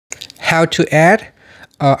how to add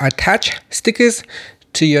or attach stickers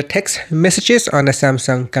to your text messages on the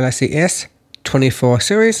Samsung Galaxy S24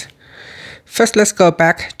 series. First, let's go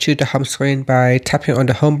back to the home screen by tapping on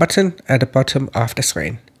the home button at the bottom of the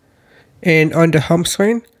screen. And on the home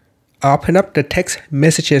screen, open up the text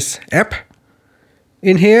messages app.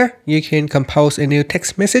 In here, you can compose a new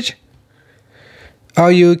text message,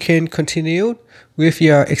 or you can continue with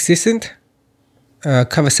your existing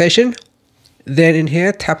conversation. Then in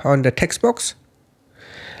here, tap on the text box.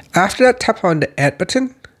 After that, tap on the add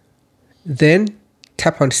button. Then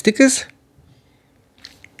tap on stickers.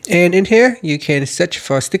 And in here, you can search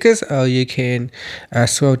for stickers, or you can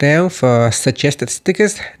scroll down for suggested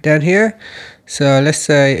stickers down here. So let's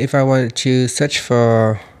say if I want to search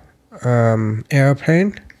for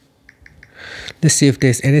airplane, let's see if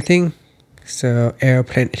there's anything. So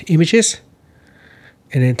airplane images,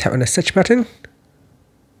 and then tap on the search button.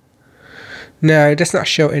 Now it does not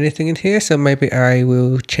show anything in here, so maybe I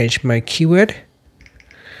will change my keyword.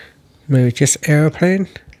 Maybe just airplane.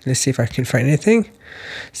 Let's see if I can find anything.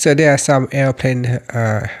 So there are some airplane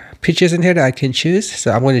pictures in here that I can choose.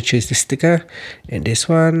 So I'm going to choose this sticker, and this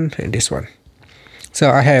one, and this one.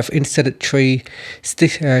 So I have inserted three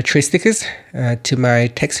stickers to my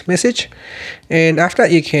text message. And after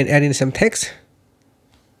that, you can add in some text.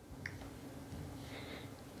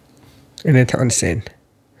 And then tap on send.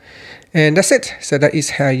 And that's it. So that is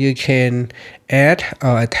how you can add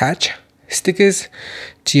or attach stickers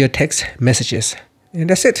to your text messages. And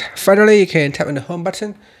that's it. Finally, you can tap on the home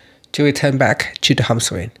button to return back to the home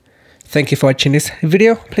screen. Thank you for watching this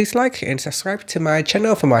video. Please like and subscribe to my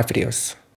channel for more videos.